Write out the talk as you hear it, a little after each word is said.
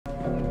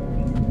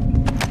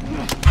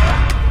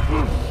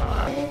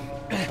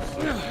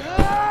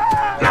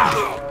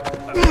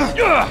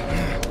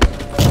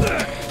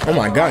Oh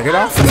my god, get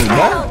off of me,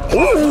 bro.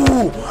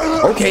 Ooh.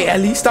 Okay,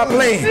 Ellie, stop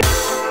playing.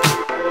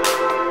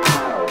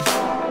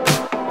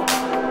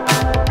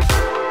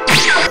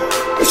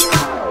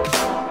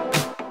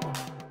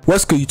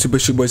 What's good, YouTube?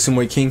 It's your boy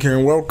SimboiiKing here,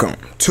 and welcome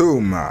to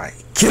my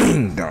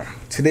kingdom.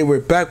 Today we're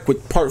back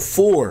with part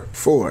 4.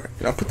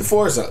 I put the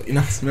 4s up, you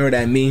know? Remember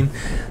that meme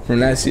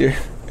from last year?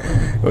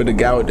 With the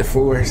guy with the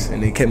 4s,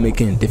 and they kept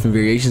making different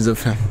variations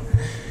of him.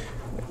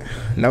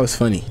 And that was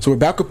funny. So we're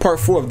back with part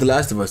 4 of The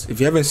Last of Us.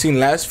 If you haven't seen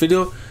last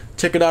video,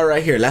 check it out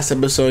right here. Last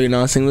episode, you know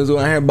what I'm saying? We was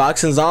out here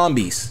boxing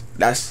zombies.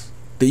 That's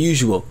the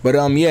usual. But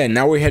yeah,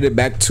 now we're headed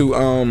back to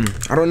I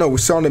don't know, we're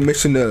still on the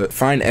mission to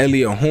find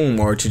Ellie a home,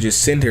 or to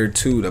just send her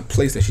to the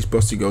place that she's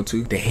supposed to go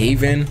to, the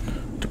Haven,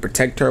 to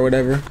protect her or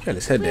whatever. Yeah,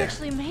 let's head there. We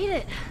actually made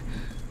it.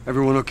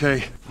 Everyone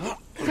okay?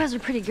 You guys are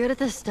pretty good at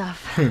this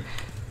stuff.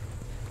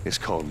 It's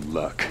called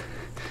luck,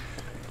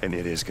 and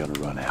it is gonna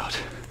run out.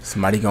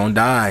 Somebody gonna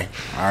die.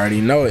 I already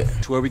know it.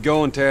 So where we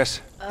going,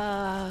 Tess?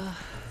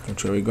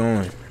 Which way we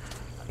going?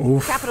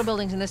 Oof. Capitol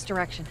building's in this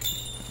direction.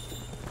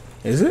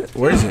 Is it?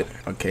 Where is it?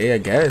 Okay, I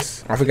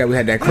guess. I forgot we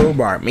had that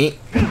crowbar. Me.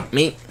 I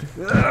only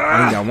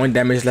got 1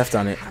 damage left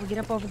on it. How do we get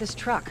up over this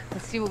truck?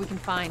 Let's see what we can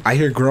find. I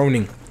hear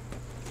groaning.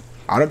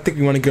 I don't think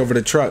we want to get over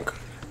the truck.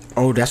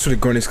 Oh, that's where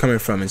the groaning's coming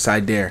from,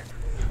 inside there.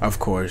 Of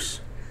course.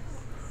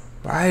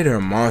 Why are there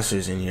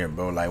monsters in here,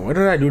 bro? Like, what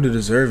did I do to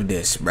deserve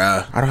this,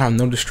 bruh? I don't have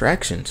no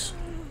distractions.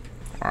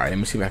 Alright, let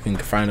me see if I can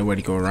find a way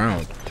to go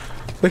around.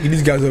 Look at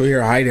these guys over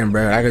here hiding,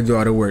 bruh. I can do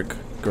all the work.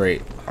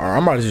 Great. Alright,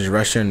 I'm about to just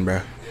rush in,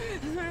 bruh.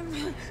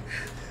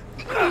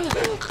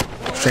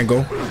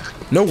 Strangle.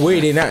 No way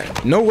they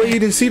not. No way you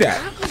didn't see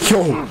that.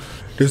 Yo,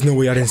 there's no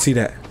way I didn't see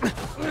that.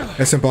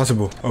 That's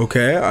impossible.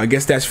 Okay, I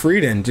guess that's free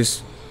then.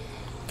 Just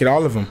get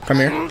all of them. Come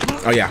here.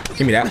 Oh yeah,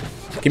 give me that.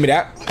 Give me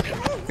that.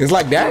 It's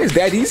like that. Is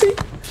that easy?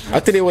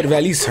 I thought they would have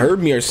at least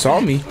heard me or saw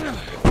me.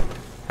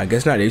 I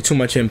guess not. They're too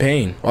much in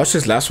pain. Watch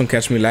this last one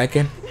catch me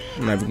lacking.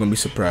 I'm never gonna be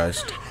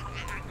surprised.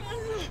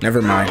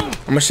 Never mind.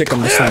 I'm gonna shake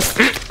them this time.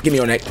 Give me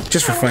your neck,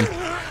 just for fun.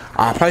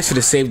 I probably should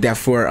have saved that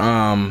for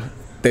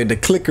the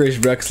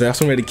clickers, bro, because that's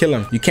one way to kill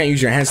them. You can't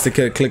use your hands to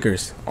kill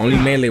clickers. Only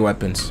melee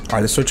weapons. All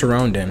right, let's switch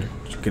around then.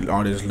 Let's get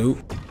all this loot.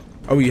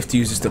 Oh, you have to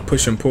use this to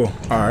push and pull.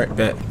 All right,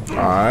 bet. All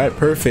right,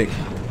 perfect.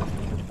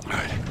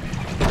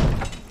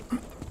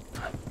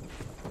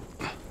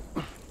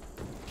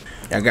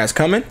 Y'all guys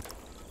coming?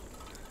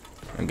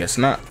 I guess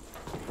not.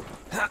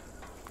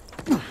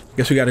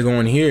 Guess we gotta go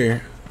in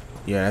here.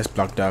 Yeah, that's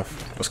blocked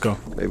off. Let's go.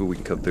 Maybe we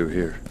can cut through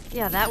here.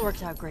 Yeah, that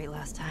worked out great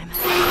last time.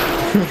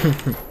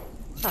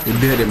 We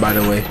did it, by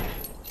the way.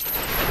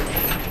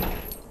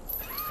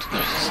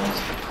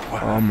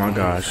 Oh my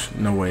gosh,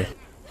 no way.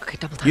 Okay,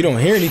 double time. You don't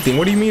hear anything.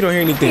 What do you mean you don't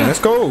hear anything? Let's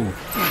go.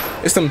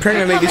 It's some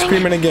pregnant lady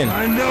screaming again.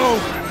 I know.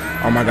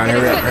 Oh my god,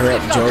 hurry up, hurry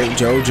up.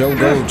 Joe, go.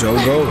 Joe,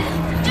 go.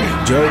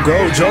 Joe, go.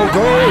 Oh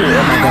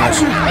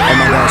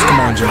my gosh, come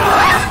on, Joe.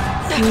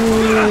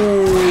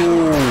 Ooh.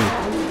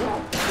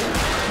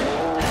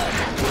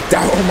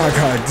 Oh my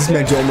god, this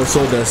man Joe almost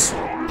sold us.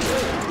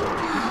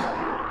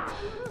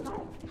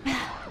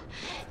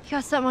 You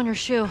got something on your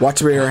shoe.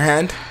 Watch where your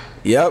hand.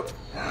 Yep.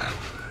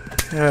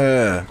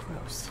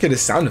 Get a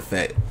sound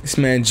effect. This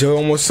man Joe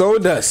almost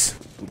sold us.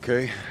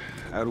 Okay,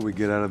 how do we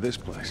get out of this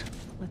place?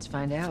 Let's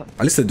find out.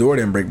 At least the door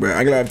didn't break, bro.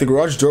 I got if the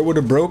garage door would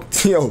have broke.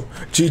 Yo,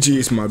 GG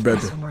is my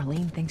brother. So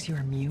Marlene thinks you're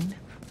immune?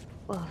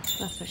 Well,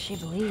 that's what she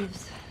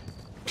believes.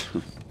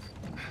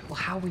 Well,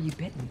 how were you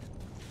bitten?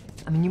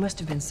 I mean, you must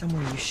have been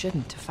somewhere you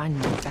shouldn't to find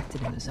you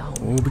infected in the zone.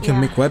 Oh, we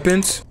can make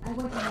weapons.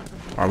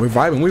 Alright, we're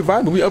vibing. We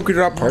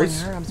upgraded our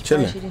parts. I'm surprised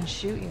Chilling. she didn't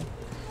shoot you.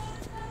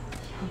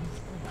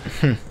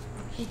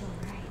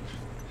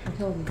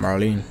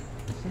 Marlene.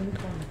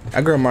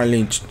 That girl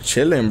Marlene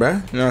chilling,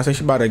 bruh. You know what I'm saying?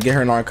 She about to get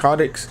her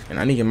narcotics. And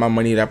I need to get my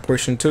money that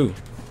portion too.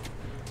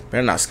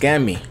 Better not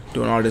scam me.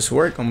 Doing all this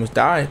work, almost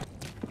died.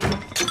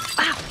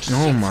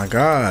 Oh my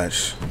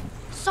gosh.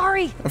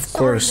 Sorry. Of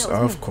course.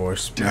 Of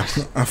course.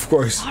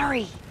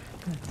 Sorry.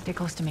 Stay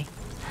close to me.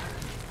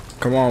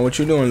 Come on, what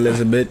you doing,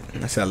 Elizabeth?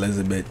 I said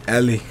Elizabeth.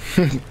 Ellie.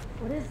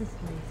 What is this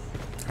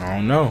place? I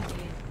don't know.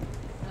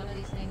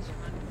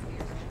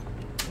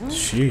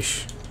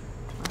 Sheesh.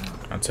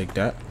 I'll take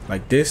that.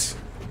 Like this.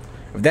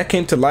 If that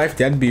came to life,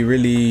 that'd be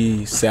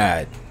really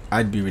sad.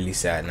 I'd be really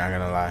sad, not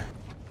gonna lie.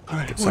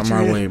 It's on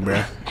my way,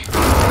 bruh.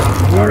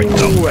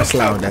 Ooh, that's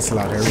loud. That's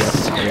loud. Hurry up.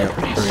 Hurry up.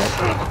 Hurry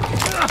up.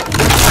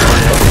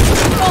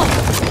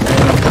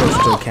 And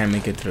still can't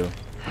make it through.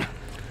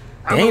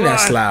 Dang,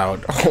 that's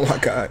loud. Oh my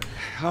god.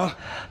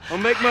 I'll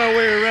make my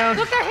way around.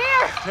 Look, they're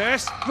here!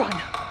 Tess? Run!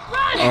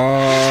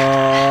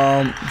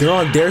 They're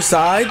on their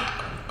side?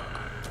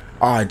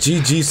 Ah,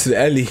 GG's to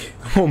Ellie.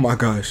 Oh my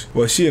gosh.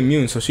 Well, she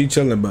immune, so she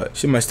chilling, but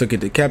she might still get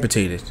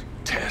decapitated.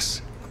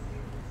 Tess.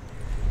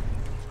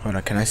 Hold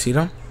on, can I see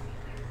them?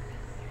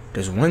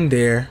 There's one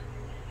there.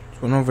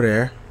 There's one over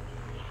there.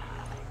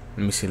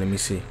 Let me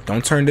see.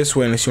 Don't turn this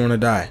way unless you want to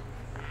die.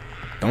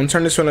 Don't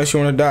turn this way unless you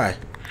want to die.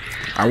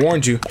 I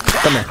warned you.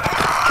 Come here.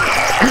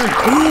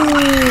 Ooh.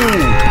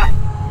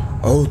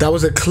 Oh, that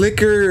was a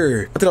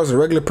clicker. I thought that was a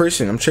regular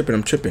person. I'm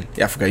tripping.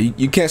 Yeah, I forgot.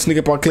 You can't sneak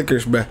up on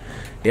clickers, bruh.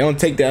 They don't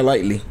take that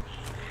lightly.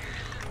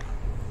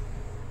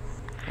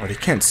 Oh, they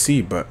can't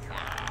see, but...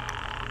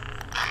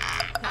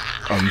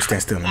 Oh, let me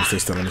stand still. Let me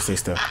stay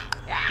still.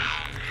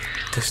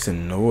 Just the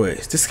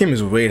noise. This game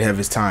is way ahead of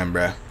its time,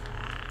 bruh.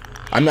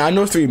 I mean, I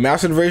know it's the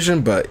remastered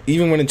version, but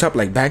even when it dropped,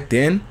 like, back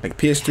then, like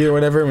PS3 or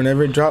whatever,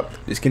 whenever it dropped,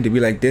 it's going to be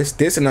like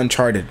this and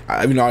Uncharted.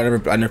 I never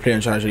played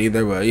Uncharted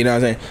either, but you know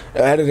what I'm saying?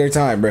 Ahead of their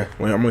time, bruh.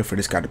 I'm waiting for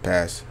this guy to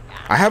pass.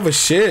 I have a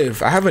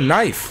shiv. I have a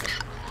knife.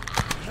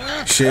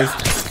 Shiv,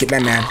 get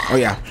that man. Oh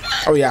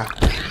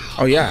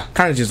yeah.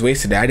 Kind of just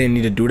wasted that. I didn't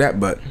need to do that,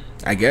 but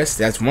I guess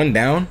that's one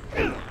down.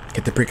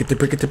 Get the brick.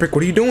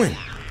 What are you doing?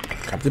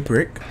 Grab the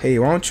brick. Hey,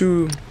 why don't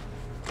you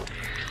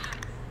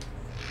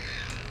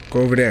go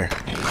over there?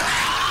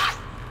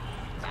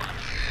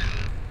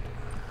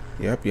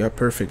 Yep,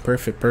 perfect. Yo,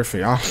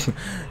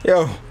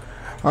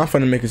 I'm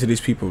finna make it to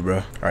these people,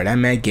 bro. Alright, that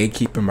man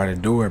gatekeeping by the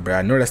door, bro.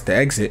 I know that's the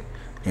exit.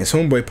 And his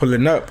homeboy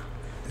pulling up.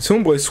 His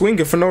homeboy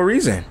swinging for no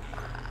reason.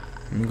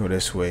 Let me go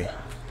this way.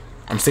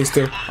 I'm standing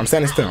still. Look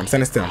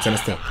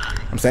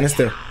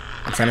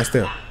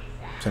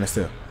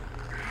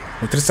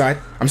to the side.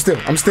 I'm still.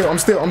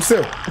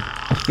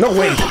 No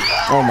way.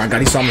 Oh my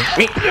god, he saw me.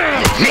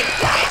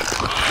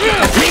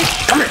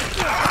 Come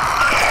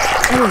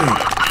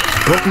here.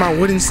 Broke my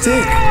wooden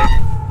stick.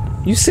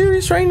 You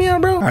serious right now,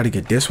 bro? I gotta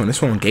get this one.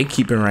 This one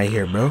gatekeeping right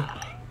here, bro.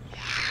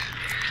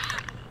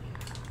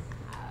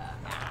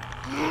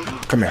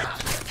 Come here.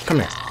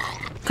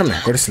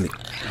 Go to sleep.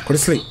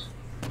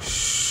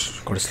 Shh.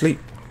 Go to sleep.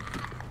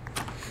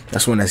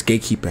 That's one that's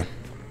gatekeeping.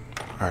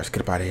 Alright, let's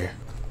get up out of here.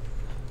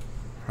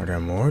 Are there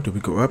more? Do we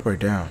go up or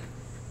down?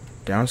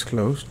 Down's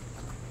closed.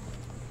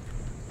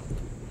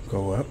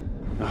 Go up.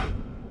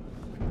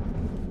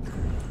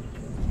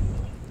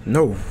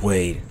 No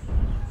way.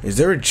 Is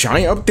there a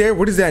giant up there?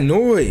 What is that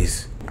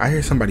noise? I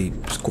hear somebody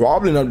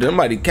squabbling up there.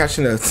 Somebody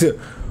catching a...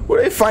 What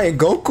are they fighting?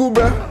 Goku,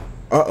 bro?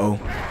 Uh-oh.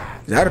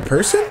 Is that a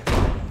person?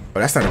 Oh,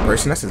 that's not a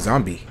person. That's a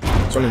zombie.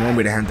 There's only one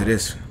way to handle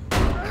this.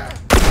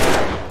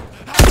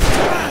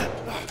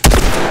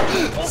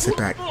 Sit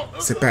back.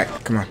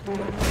 Come on.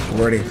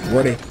 Where are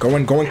they?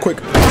 Going quick.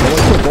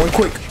 Going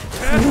quick.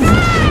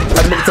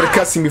 Let's make it to the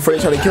cutscene before they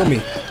try to kill me.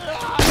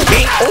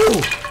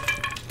 Oh!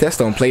 TESS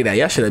don't play that.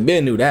 Y'all should have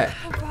been knew that.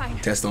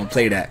 TESS don't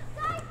play that.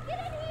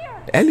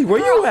 Ellie, where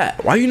you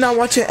at? Why you not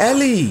watching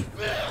Ellie?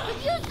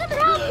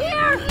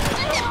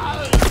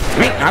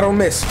 I don't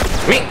miss.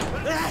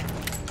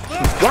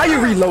 Why you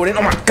reloading?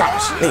 Oh my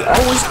gosh. They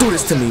always do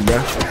this to me, bro.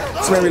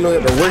 This man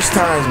reloaded at the worst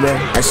times, bro.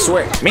 I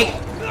swear.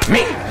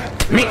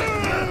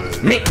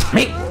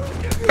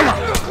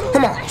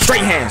 Come on.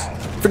 Straight hands.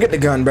 Forget the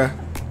gun, bro.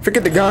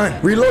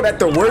 Reload at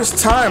the worst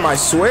time, I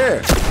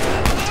swear.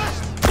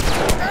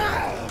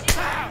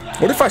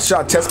 What if I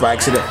shot TESS by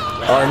accident?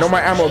 Alright, no,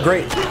 my ammo,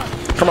 great.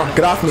 Come on,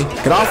 get off me.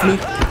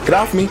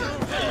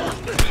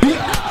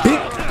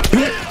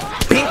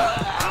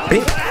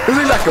 Beep. This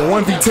is like a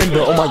 1v10,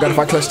 bro. Oh my god, if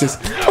I clutch this.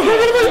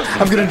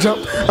 I'm gonna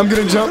jump. I'm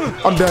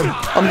done.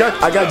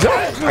 I got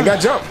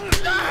jump.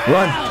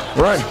 Run.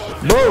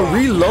 Bro,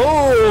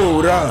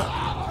 reload.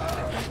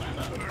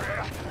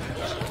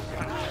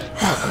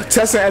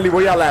 TESS and Ellie,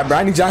 where y'all at, bro?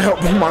 I need y'all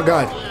help. Oh my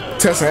god.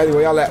 TESS and Ellie,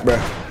 where y'all at, bro?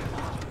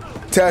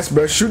 TESS,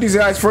 bro, shoot these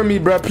guys for me,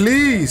 bro,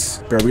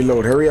 please. Bro,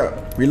 reload, hurry up.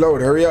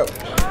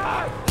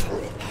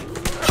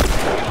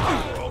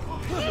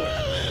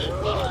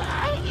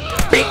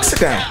 Bink, sit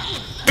down.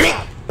 Bink,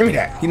 give me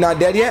that. You not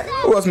dead yet?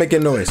 Who else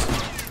making noise?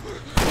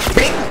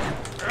 Bink.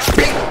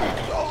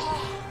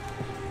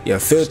 You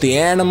filthy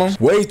animal.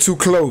 Way too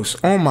close.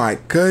 Oh my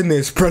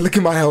goodness, bro, look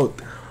at my health.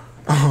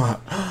 Oh,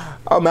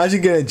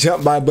 imagine getting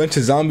jumped by a bunch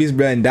of zombies,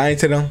 bro, and dying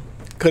to them.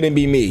 Couldn't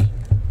be me.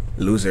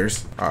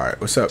 Losers. All right,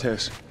 what's up?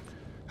 TESS,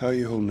 how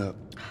you holding up?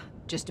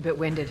 Just a bit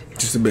winded.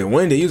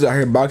 You out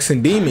here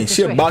boxing demons.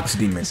 She a box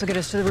demon. This will get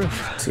us to the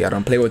roof. See, I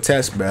don't play with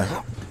TESS,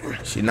 bro.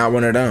 She not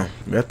one of them.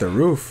 We're at the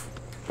roof.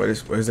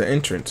 Where's the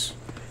entrance?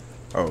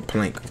 Oh,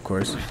 plank, of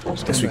course. I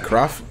guess we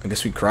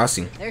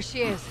crossing. There she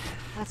is.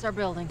 That's our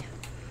building.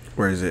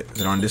 Where is it?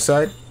 Is it on this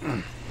side?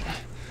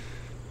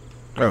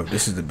 Oh,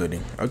 this is the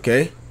building.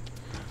 Okay.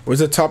 Where's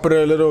the top of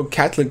the little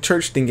Catholic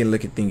church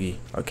thingy?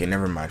 Okay,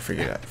 never mind.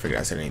 Figure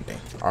I said anything.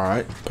 All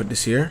right, put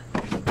this here.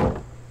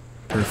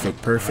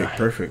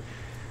 Perfect.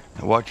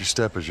 Now watch your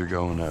step as you're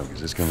going out,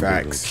 because it's gonna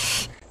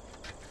Facts.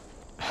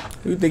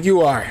 Who you think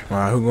you are?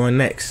 Wow, who going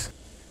next?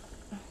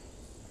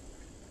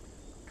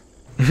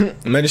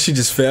 Imagine she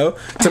just fell.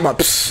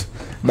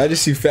 Imagine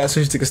she fell as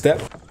soon as she took a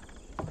step.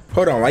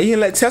 Hold on, why you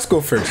didn't let TESS go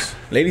first?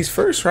 Ladies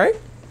first, right?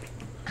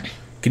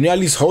 Can you at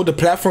least hold the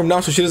platform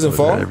down so she doesn't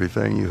fall?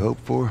 Everything you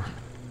hoped for?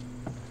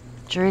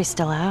 Jury's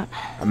still out.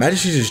 Imagine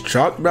she just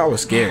dropped, bro. I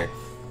was scared.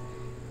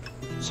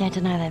 Can't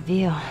deny that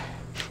view.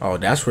 Oh,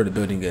 that's where the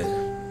building is.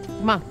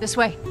 Come on, this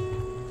way.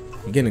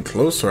 We're getting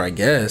closer, I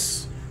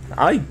guess.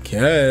 Hey,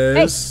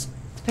 let's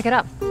pick it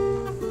up.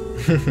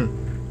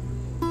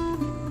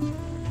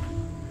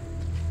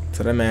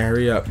 Tell that man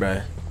hurry up,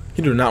 bro.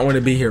 He do not want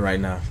to be here right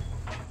now.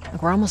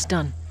 Look, we're almost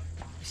done.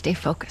 Stay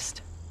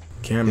focused.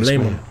 Can't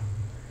blame him.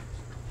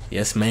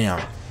 Yes,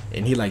 ma'am.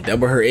 And he like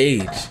double her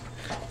age.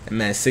 That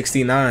man's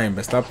 69,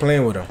 but stop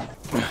playing with him.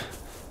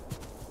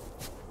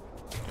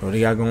 What do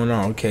you got going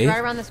on? Okay. Right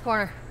around this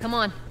corner. Come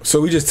on.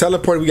 So we just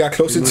teleported. We got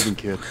closer Moving,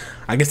 to. kid.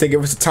 I guess they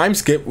give us a time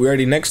skip. We're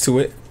already next to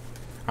it.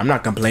 I'm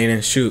not complaining.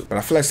 Shoot, but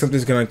I feel like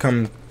something's gonna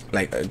come.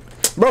 Like,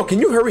 bro, can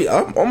you hurry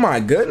up? Oh my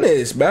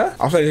goodness, bro. I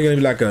feel like there's gonna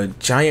be like a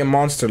giant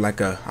monster,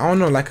 like a I don't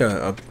know, like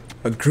a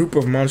group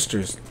of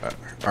monsters,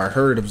 or a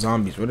herd of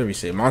zombies. Whatever you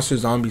say, monster,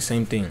 zombie,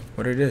 same thing.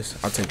 What it is?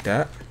 I'll take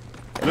that.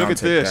 Look at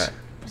this. That.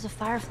 There's a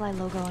firefly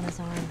logo on his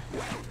arm.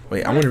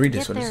 Wait, I want to read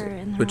this. Get What is there it?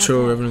 in the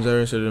Patrol right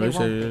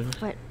revenue.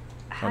 But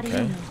how do you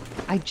Okay. know?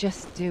 I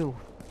just do.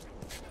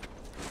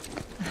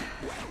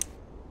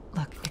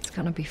 Look, it's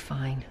gonna be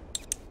fine.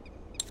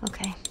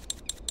 Okay.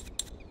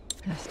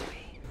 Has to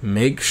be.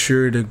 Make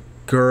sure the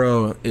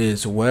girl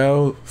is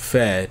well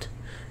fed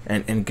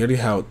and in good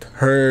health.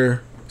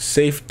 Her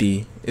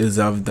safety is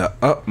of the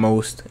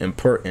utmost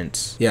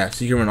importance. Yeah,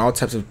 so you can run all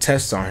types of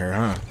tests on her,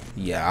 huh?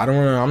 Yeah,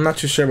 I'm not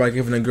too sure about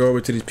giving the girl over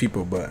to these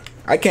people, but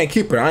I can't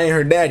keep her. I ain't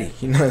her daddy.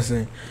 You know what I'm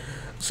saying?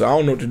 So I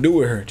don't know what to do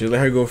with her. Just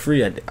let her go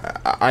free,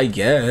 I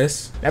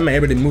guess. That man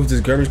able to move this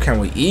garbage can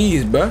with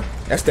ease, bruh.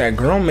 That's that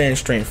grown man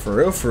strength, for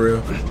real, for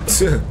real.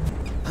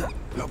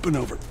 Up and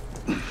over.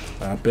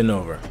 Up and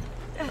over.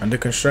 Under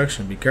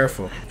construction, be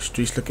careful.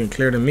 Streets looking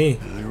clear to me.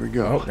 There we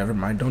go. Oh, never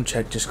mind, don't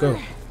check, just go.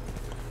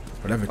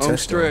 Whatever Home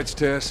test. stretch,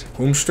 Tess.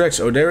 Home stretch.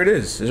 Oh, there it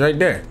is. It's right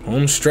there.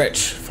 Home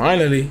stretch.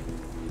 Finally.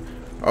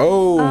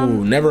 Oh,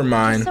 never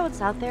mind. Just so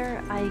it's out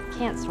there, I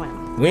can't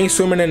swim. We ain't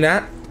swimming in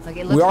that. Look,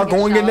 it We looks are like it's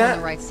going in shallow that? on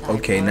the right side.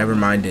 Okay, never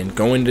mind then.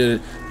 Go into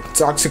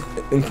toxic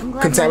and I'm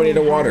glad contaminated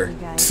Mommy water. has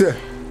you guys. Tuh.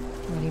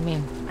 What do you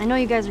mean? I know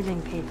you guys are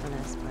getting paid for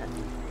this,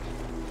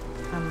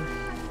 but I'm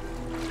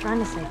trying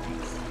to save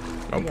face.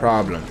 No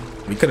problem.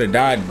 We could have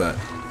died, but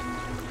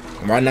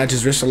why not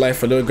just risk your life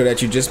for a little girl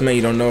that you just met?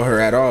 You don't know her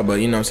at all, but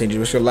you know what I'm saying? Just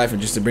risk your life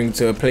and just to bring her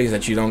to a place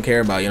that you don't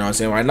care about. You know what I'm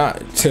saying? Why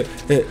not?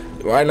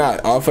 Why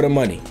not? All for the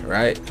money,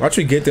 right? Watch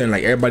we get there and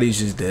like everybody's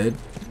just dead.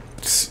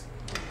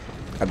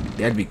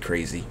 That'd be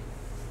crazy.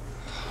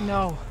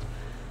 No.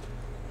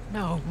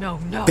 No, no,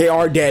 no. They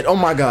are dead. Oh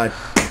my god.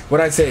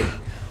 What'd I say?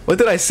 What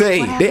did I say?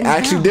 What They happened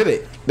actually now? did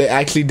it. They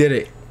actually did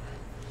it.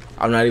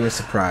 I'm not even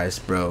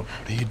surprised, bro.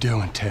 What are you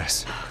doing,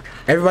 Tess?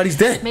 Everybody's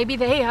dead. Maybe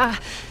they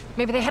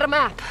had a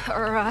map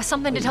or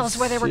something to tell us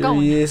where they were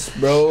going. Serious,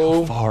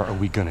 bro. How far are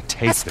we gonna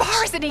take As this?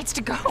 far as it needs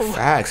to go.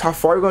 Facts. How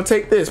far are we gonna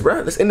take this,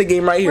 bro? Let's end the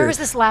game right here. Where is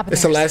this lab of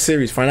It's the theirs? last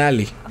series,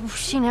 finale. Oh,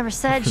 she never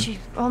said. She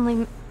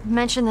only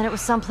mentioned that it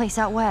was someplace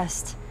out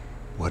west.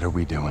 What are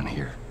we doing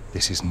here?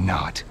 This is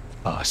not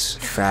us.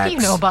 Facts. You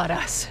know about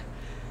us.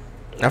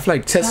 I feel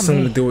like Tess has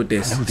something to do with I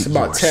this. know It's that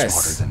about you're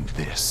Tess. smarter than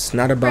this. It's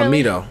not about me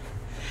Really? though.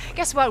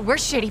 Guess what? We're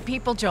shitty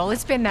people, Joel.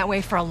 It's been that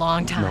way for a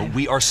long No, time.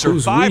 we are we?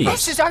 survivors.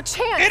 This is our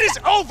chance. It is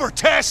over,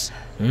 Tess.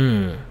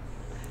 Now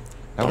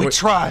we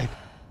tried.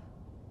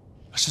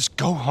 Let's just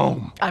go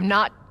home. I'm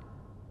not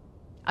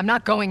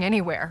going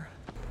anywhere.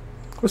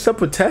 What's up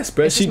with Tess,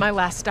 bro? This is my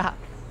last stop.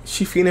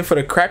 She feeling for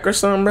the crack or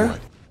something, bro? What?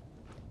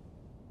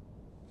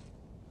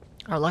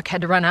 Our luck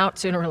had to run out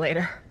sooner or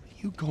later.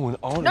 You going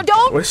on? No,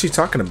 don't! What is she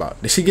talking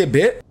about? Did she get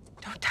bit?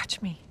 Don't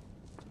touch me.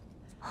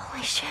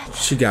 Holy shit.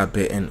 She got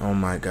bitten. Oh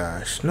my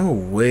gosh. No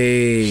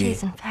way.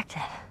 She's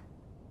infected.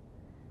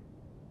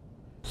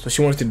 So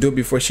she wanted to do it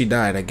before she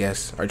died, I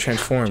guess. Or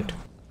transformed.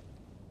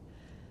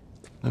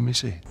 Let me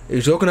see.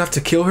 Is Joe gonna have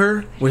to kill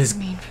her? With his,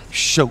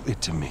 Show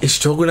it to me. is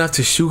Joe gonna have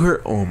to shoot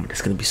her? Oh,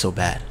 that's gonna be so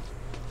bad.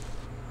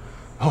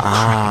 Oh,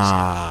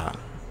 Ah.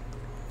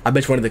 I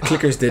bet you one of the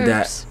clickers did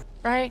that. Oops,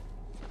 right?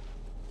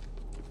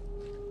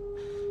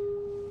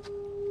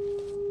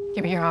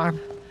 Give me your arm.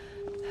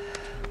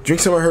 Drink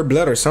some of her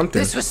blood or something.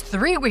 This was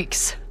 3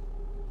 weeks.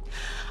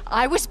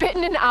 I was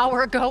bitten an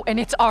hour ago, and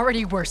it's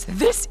already worse.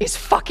 This is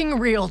fucking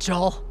real,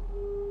 Joel.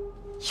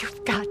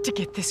 You've got to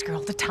get this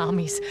girl to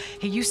Tommy's.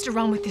 He used to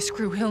run with this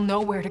crew. He'll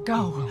know where to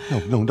go.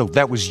 No.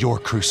 That was your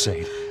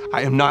crusade.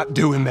 I am not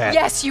doing that.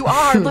 Yes, you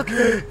are. Look,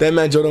 That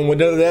man Joe don't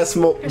want none of that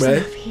smoke, there's man.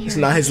 enough here. It's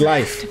not his You have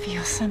life. to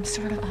feel some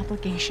sort of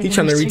obligation. He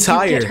trying to so you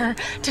retire. Get her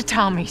to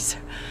Tommy's.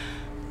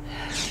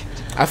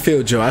 I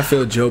feel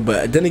Joe,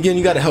 but then again,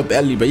 you gotta help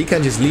Ellie, but you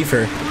can't just leave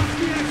her.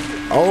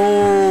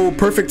 Oh,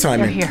 perfect They're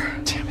timing. here.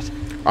 Damn it.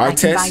 All I right,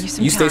 can buy Tess, you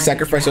some you stay, time.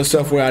 sacrifice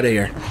yourself, we're out of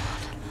here.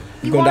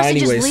 You gonna want us die to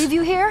just anyways. leave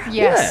you here?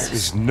 Yes.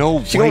 There's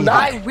no She way. gonna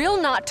die. I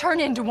will not turn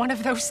into one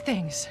of those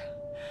things.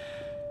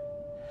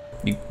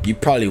 You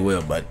probably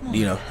will, but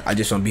you know, I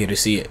just won't be here to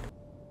see it.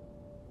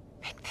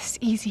 Make this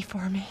easy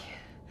for me.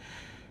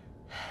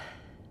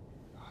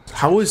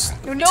 How is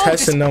No, Tess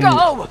just and them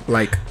go.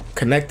 like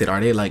connected? Are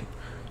they like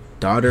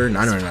daughter?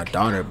 I don't know, not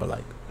daughter, but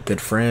like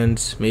good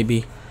friends,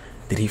 maybe.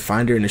 Did he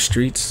find her in the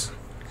streets?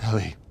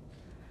 Ellie,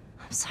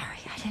 I'm sorry.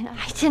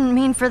 I didn't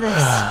mean for this.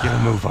 get a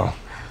move on.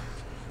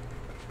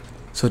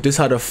 So this is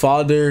how the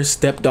father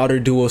stepdaughter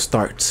duo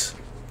starts.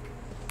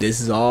 This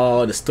is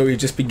all the story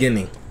just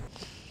beginning.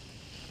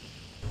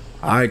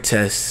 Alright,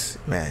 Tess.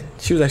 Man,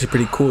 she was actually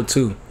pretty cool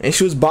too. And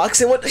she was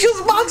boxing with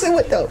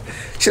though.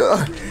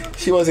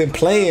 She wasn't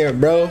playing,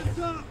 bro.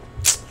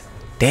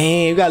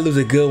 Damn, you gotta lose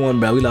a good one,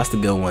 bro. We lost a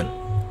good one.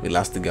 We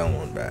lost a good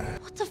one, bro.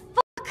 What the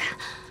fuck?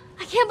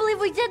 I can't believe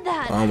we did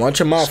that. Watch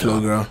your mouth,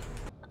 little girl.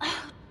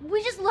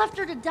 We just left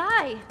her to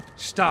die.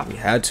 Stop. We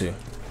had to.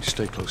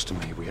 Stay close to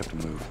me. We have to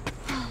move.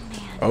 Oh,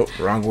 man. Oh,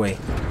 wrong way.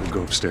 We'll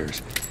go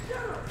upstairs.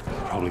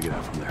 Probably get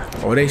out from there.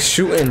 Oh, they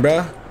shooting,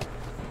 bro.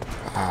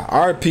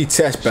 RP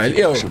test, bro.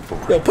 Yo,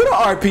 put an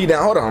RP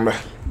down. Hold on, bro.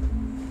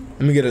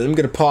 Let me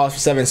get a pause for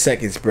 7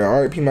 seconds, bro.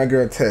 RP my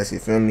girl Tess. You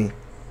feel me?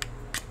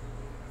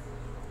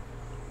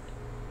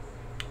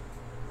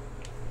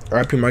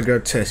 RP my girl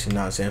Tess. You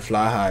know what I'm saying?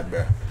 Fly high,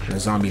 bro. In the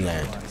zombie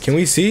land. Can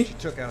we see? She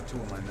took out 2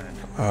 of my men.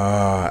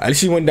 At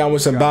least she went down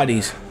with some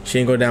bodies. She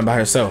ain't go down by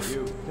herself.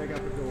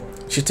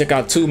 She took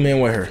out 2 men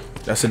with her.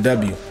 That's a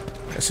W.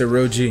 That's a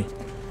real G.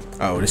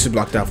 Oh, this is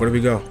blocked off. Where do we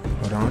go?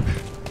 Hold on.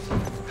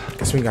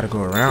 Guess we gotta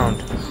go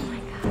around.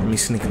 Let me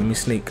sneak. Let me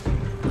sneak.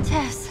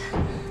 Tess.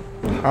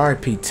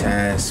 RP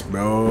Tess,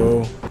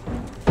 bro.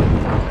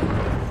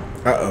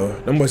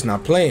 Uh-oh. Them boys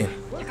not playing.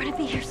 They're gonna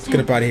be here soon.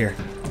 Get up out of here.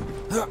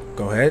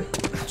 Go ahead.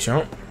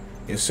 Jump.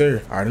 Yes,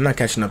 sir. Alright, they're not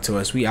catching up to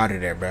us. We out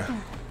of there, bro.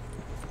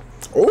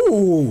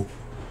 Ooh.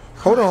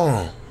 Hold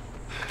on.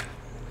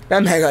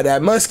 That man got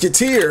that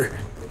musketeer.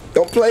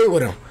 Don't play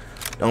with him.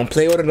 Don't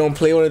play with it. Don't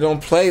play with it.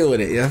 Don't play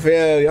with it. You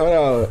feel? Hold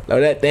on.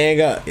 Load that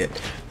thing up. Yeah.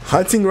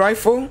 Hunting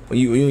rifle.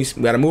 You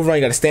gotta move around.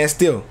 You gotta stand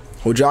still.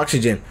 Hold your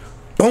oxygen.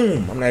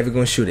 Boom. I'm not even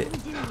gonna shoot it.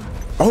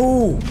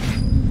 Oh.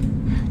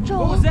 Joel.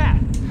 What was that?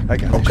 I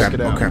got Oh crap.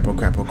 Oh crap. Oh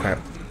crap. Oh crap.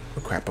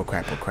 Oh crap. Oh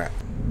crap. Oh crap.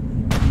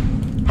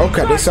 Oh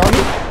crap. They saw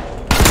me.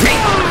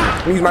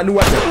 Let me use my new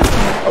weapon.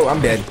 Oh,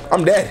 I'm dead.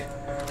 I'm dead.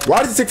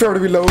 Why does it take forever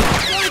to reload?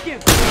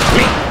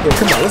 Yeah,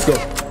 come on. Let's go.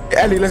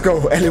 Ellie, let's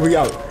go. Ellie, we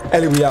out.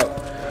 Ellie, we out.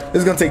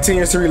 This is gonna take 10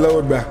 years to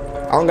reload, bro.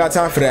 I don't got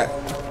time for that.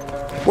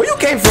 Where you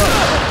came from?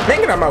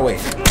 Man, get out of my way.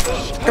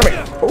 Come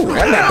here. Oh,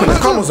 that man put his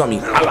combos on me.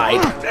 I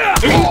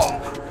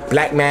lied.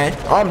 Black man.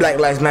 On Black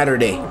Lives Matter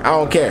Day. I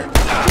don't care.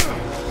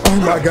 Oh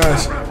my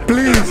gosh.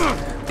 Please.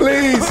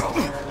 Please.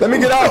 Let me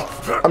get out.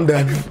 I'm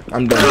done.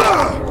 I'm done.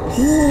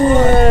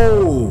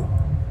 Whoa.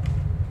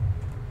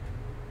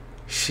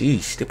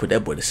 Sheesh, they put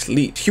that boy to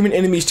sleep. Human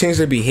enemies change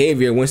their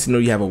behavior once they know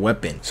you have a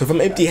weapon. So if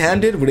I'm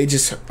empty-handed, will they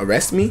just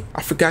arrest me?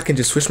 I forgot I can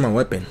just switch my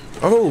weapon.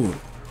 Oh,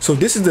 so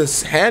this is the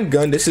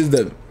handgun. This is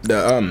the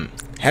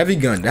heavy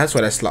gun. That's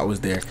why that slot was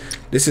there.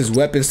 This is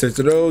weapons to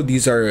throw.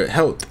 These are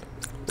health.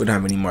 We don't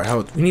have any more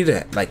health. We need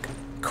to like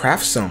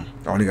craft some.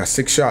 I only got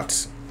 6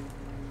 shots.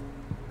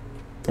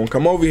 Don't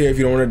come over here if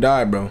you don't want to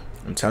die, bro.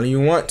 I'm telling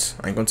you once.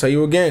 I ain't gonna tell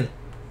you again.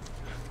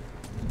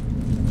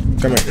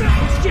 Come here.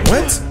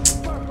 What?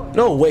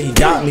 No way, he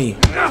got me.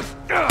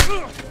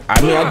 I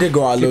mean, I did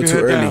go out a little too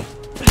early.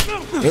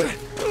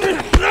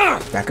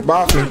 Back up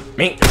off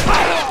me.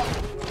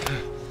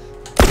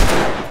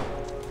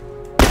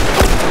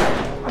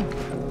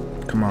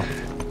 Come on.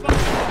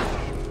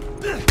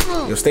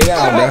 Yo, stay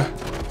down, bro.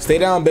 Stay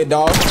down, big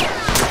dog.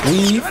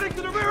 Weave.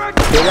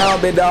 Stay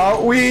down, big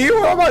dog. Weave.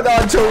 Oh my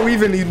dog, Joe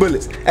weaving these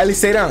bullets. Ellie,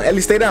 stay down.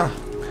 Ellie, stay down.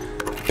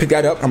 Pick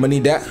that up. I'm gonna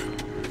need that.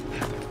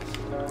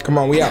 Come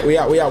on, we out. We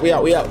out. We out. We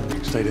out. We out.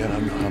 Stay down. I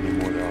don't know how many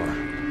more there are.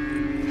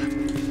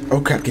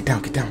 Oh crap! Get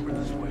down. Get down.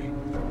 This way.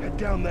 Head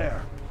down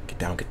there. Get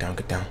down. Get down.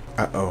 Get down.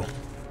 Uh-oh.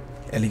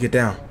 Ellie, get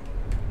down.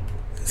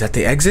 Is that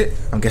the exit?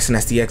 I'm guessing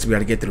that's the exit we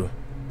gotta get through.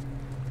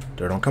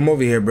 Yo, don't come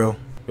over here, bro.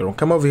 Yo, don't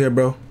come over here,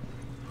 bro.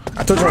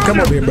 I told you don't come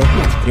over here, bro.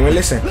 You ain't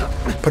listen.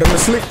 Put him to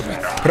sleep.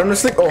 Put him to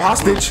sleep. Oh,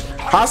 hostage.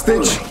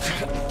 Hostage.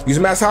 Use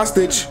him as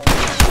hostage.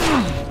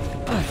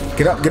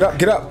 Get up. Get up.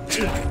 Get up.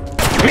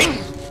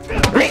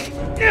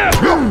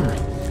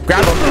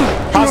 Grab him.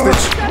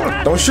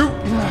 Hostage. Don't shoot.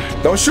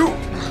 Don't shoot.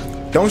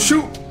 Don't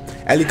shoot.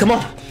 Ellie, come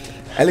on.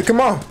 Ellie,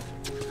 come on.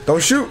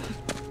 Don't shoot.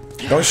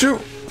 Don't shoot.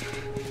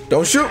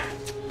 Don't shoot.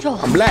 Joel.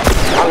 I'm black.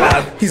 I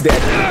lied. He's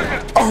dead.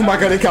 Oh my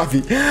god, they caught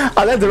me.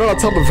 I landed right on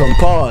top of him.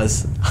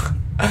 Pause.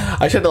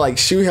 I tried to like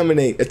shoot him and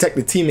they attack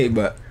the teammate,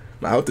 but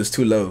my health is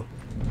too low.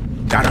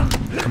 Got him.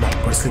 Come on,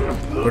 go to sleep.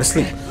 Go to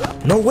sleep.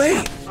 No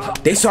way.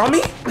 They saw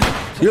me?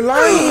 You're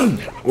lying.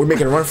 We're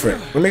making a run for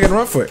it. We're making a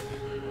run for it.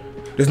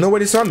 There's no way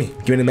they saw me.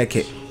 Give me the med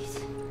kit.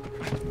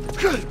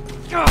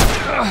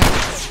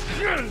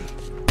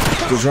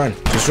 Just run.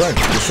 Just run.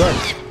 Just run.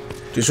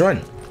 Just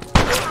run.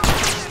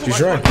 Just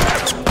run.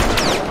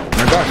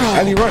 My god.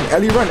 Ellie run.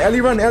 Ellie run. Ellie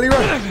run. Ellie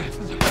run.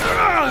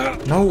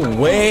 No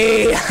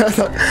way. Look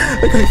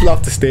how he flew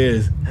off the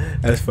stairs.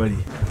 That's funny.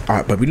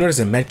 Alright, but we know there's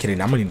a med kit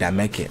and I'm gonna need that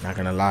med kit, not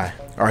gonna lie.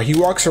 Alright, he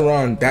walks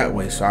around that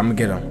way, so I'm gonna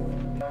get him.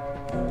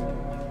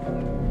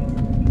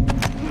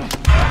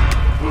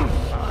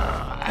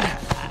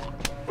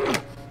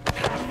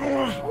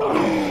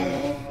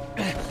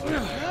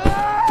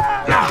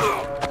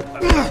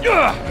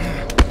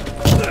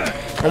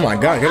 Oh my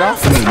god, get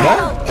off me, bro.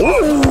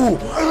 Ooh.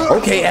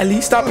 Okay,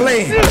 Ellie, stop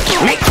playing.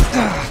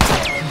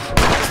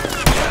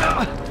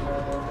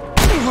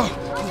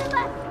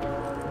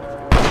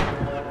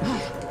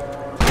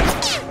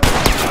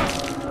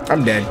 I'm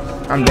I'm dead.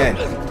 I'm dead.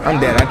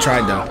 I'm dead. I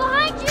tried though.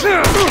 I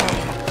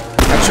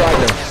tried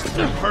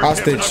though.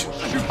 Hostage.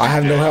 I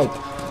have no help.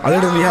 I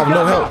literally have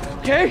no help.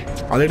 Okay.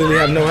 I literally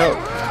have no help.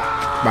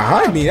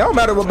 Behind me? It don't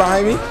matter what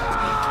behind me.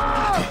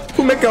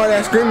 Who make all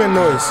that screaming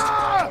noise?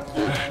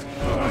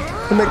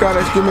 Who make all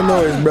that screaming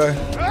noise, bruh?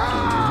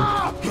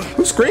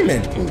 Who's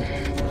screaming?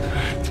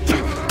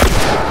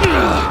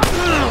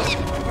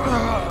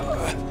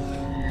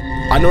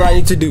 I know what I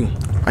need to do.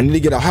 I need to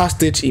get a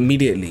hostage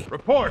immediately.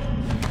 Report.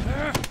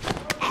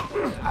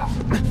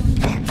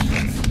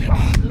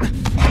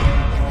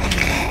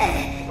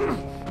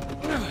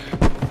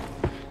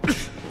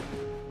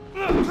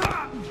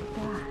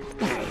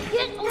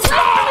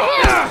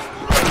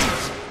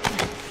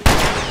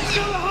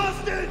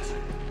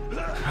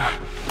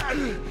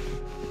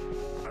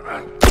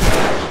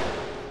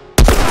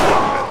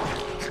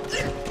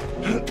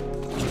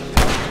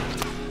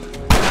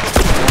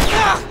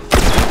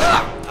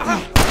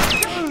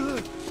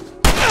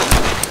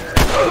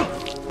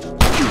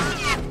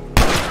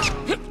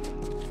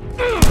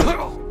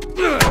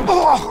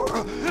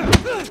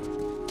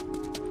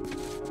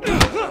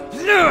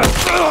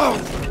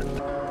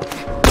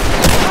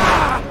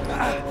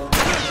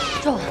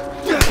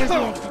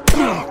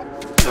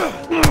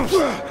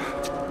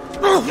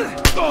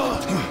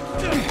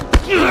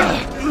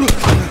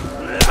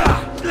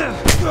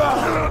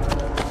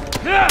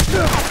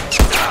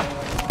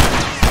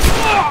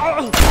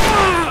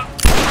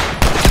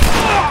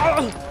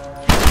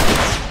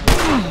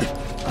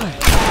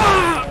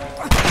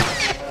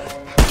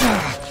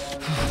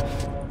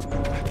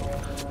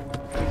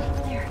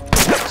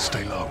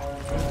 Stay low.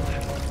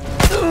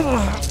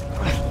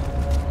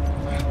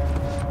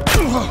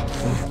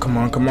 Come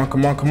on, come on,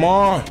 come on, come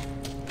on.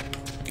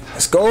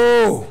 Let's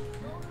go.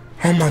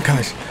 Oh my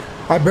gosh.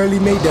 I barely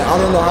made that. I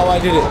don't know how I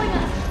did it.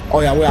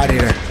 Oh yeah, we're out of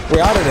there.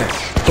 We're out of there.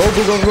 Go,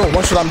 go, go, go.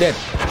 One shot, I'm dead.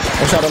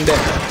 One shot, I'm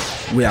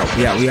dead. We out,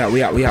 we out, we out,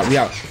 we out, we out, we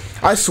out.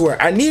 I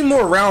swear, I need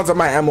more rounds on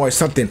my ammo or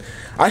something.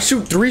 I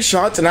shoot 3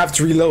 shots and I have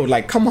to reload.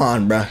 Like, come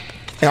on, bruh.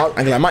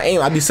 Like, my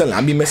aim, I be selling.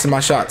 I be missing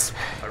my shots.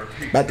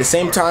 But at the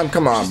same time,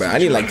 come on, bruh. I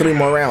need like 3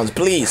 more rounds,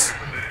 please.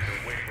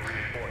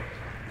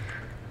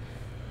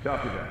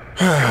 Copy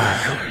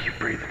that. You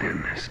breathing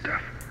in this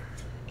stuff?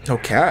 No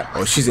cat.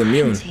 Oh, she's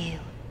immune.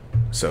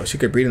 So she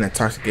could breathe in that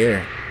toxic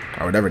air.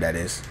 Or whatever that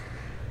is.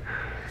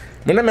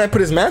 When that man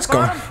put his mask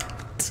on.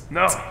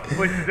 No, the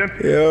place is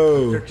empty.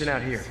 Yo. Searching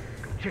out here.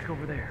 Go check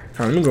over there.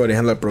 Right, let me go ahead and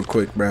heal up real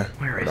quick, bruh.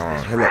 Where is Hold on,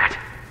 this heal rat? up.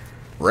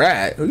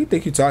 Rat? Who do you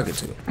think you're talking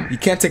to? You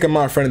can't take them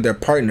out in front of their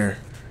partner.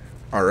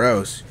 Or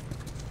else.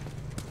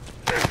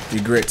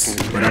 Regrets.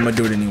 But I'm gonna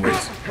do it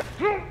anyways.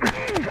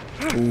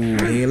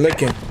 Ooh, he ain't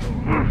looking.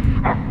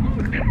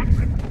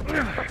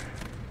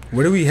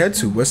 Where do we head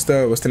to? What's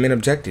the main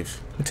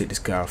objective? Let me take this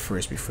guy out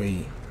first before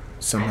he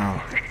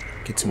somehow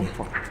gets me.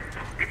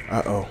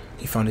 Uh-oh.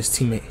 He found his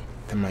teammate.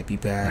 That might be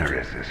bad. Where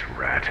is this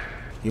rat?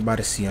 You're about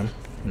to see him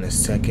in a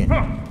second. Oh,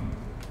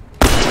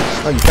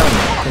 you found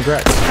me.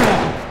 Congrats.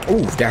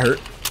 Ooh, that hurt.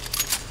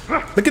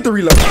 Look at the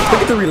reload.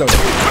 Look at the reload.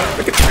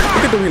 Look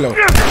at the reload.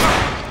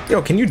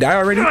 Yo, can you die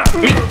already?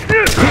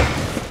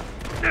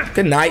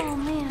 Good night.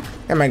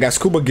 That man got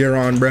scuba gear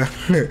on, bruh.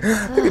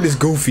 Look at this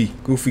goofy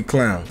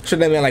clown. Shot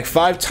that man like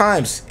 5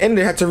 times and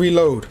they had to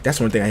reload. That's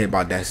one thing I hate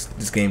about this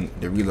game,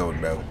 the reload,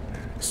 bro.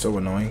 It's so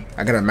annoying.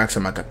 I gotta max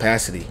out my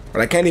capacity.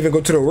 But I can't even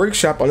go to the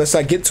workshop unless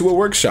I get to a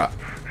workshop.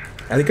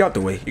 Ellie, get out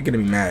the way. You're gonna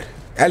be mad.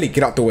 Ellie,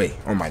 get out the way.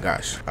 Oh my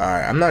gosh.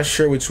 Alright, I'm not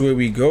sure which way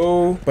we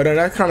go, but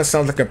that kind of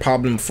sounds like a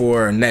problem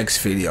for next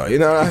video. You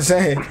know what I'm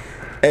saying?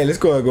 Hey, let's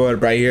go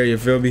up right here, you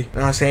feel me? You know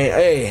what I'm saying?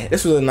 Hey,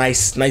 this was a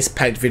nice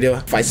packed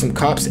video. Fight some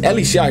cops.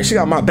 Ellie, she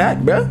got my back,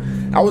 bro.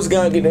 I was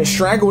gonna get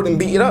strangled and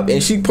beat it up,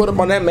 and she put up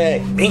on that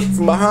man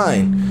from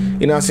behind.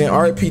 You know what I'm saying?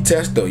 RIP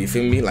TESS though, you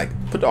feel me? Like,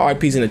 put the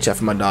RIPs in the chat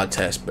for my dog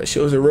TESS, but she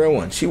was a real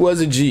one. She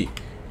was a G.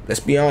 Let's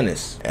be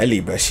honest.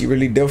 Ellie, bro, she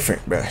really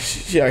different, bro.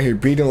 She out here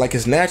breathing like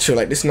it's natural.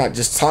 Like, this is not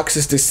just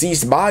toxic,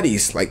 deceased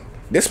bodies. Like,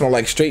 this smell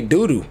like straight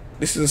doo-doo.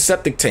 This is a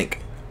septic tank.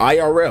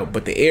 IRL,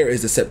 but the air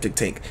is the septic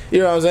tank. You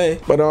know what I'm saying?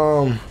 But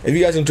if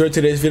you guys enjoyed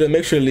today's video,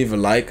 make sure to leave a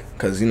like,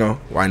 because you know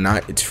why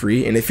not, it's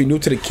free. And if you're new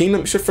to the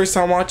kingdom, it's your first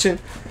time watching,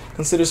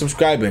 consider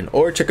subscribing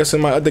or check out some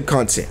of my other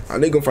content. I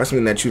know you're gonna find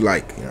something that you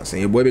like. You know what I'm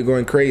saying? Your boy be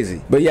going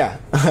crazy. But yeah,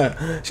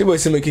 it's your boy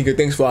SimboiiKing.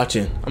 Thanks for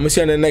watching. I'm gonna see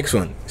you on the next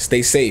one.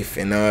 Stay safe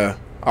and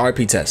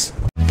RIP TESS.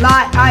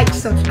 Like,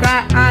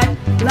 subscribe,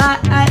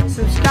 like,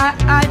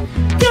 subscribe.